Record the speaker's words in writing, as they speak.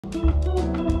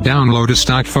Download a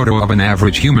stock photo of an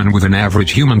average human with an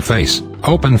average human face.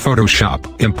 Open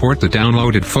Photoshop. Import the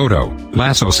downloaded photo.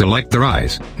 Lasso select their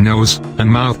eyes, nose, and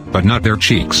mouth, but not their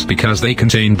cheeks because they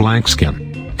contain blank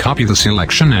skin. Copy the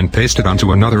selection and paste it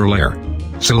onto another layer.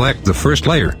 Select the first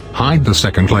layer, hide the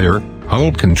second layer,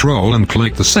 hold Ctrl and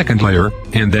click the second layer,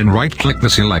 and then right-click the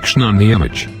selection on the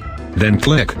image. Then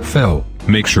click Fill.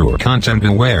 Make sure Content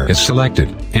Aware is selected,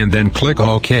 and then click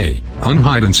OK.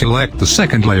 Unhide and select the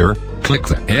second layer, click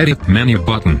the Edit menu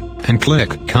button, and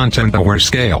click Content Aware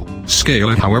Scale. Scale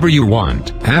it however you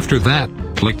want. After that,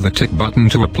 click the tick button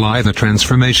to apply the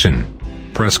transformation.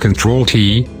 Press Ctrl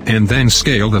T, and then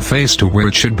scale the face to where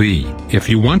it should be. If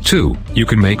you want to, you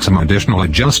can make some additional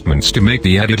adjustments to make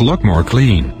the edit look more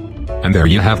clean. And there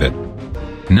you have it.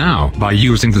 Now, by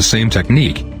using the same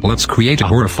technique, let's create a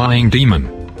horrifying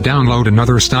demon. Download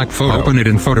another stock photo, open it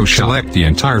in Photoshop, select the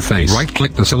entire face,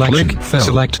 right-click the selection, click Fill,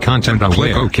 select Content Aware,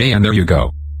 click OK, and there you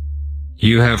go.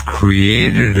 You have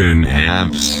created an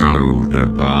absolute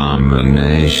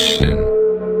abomination.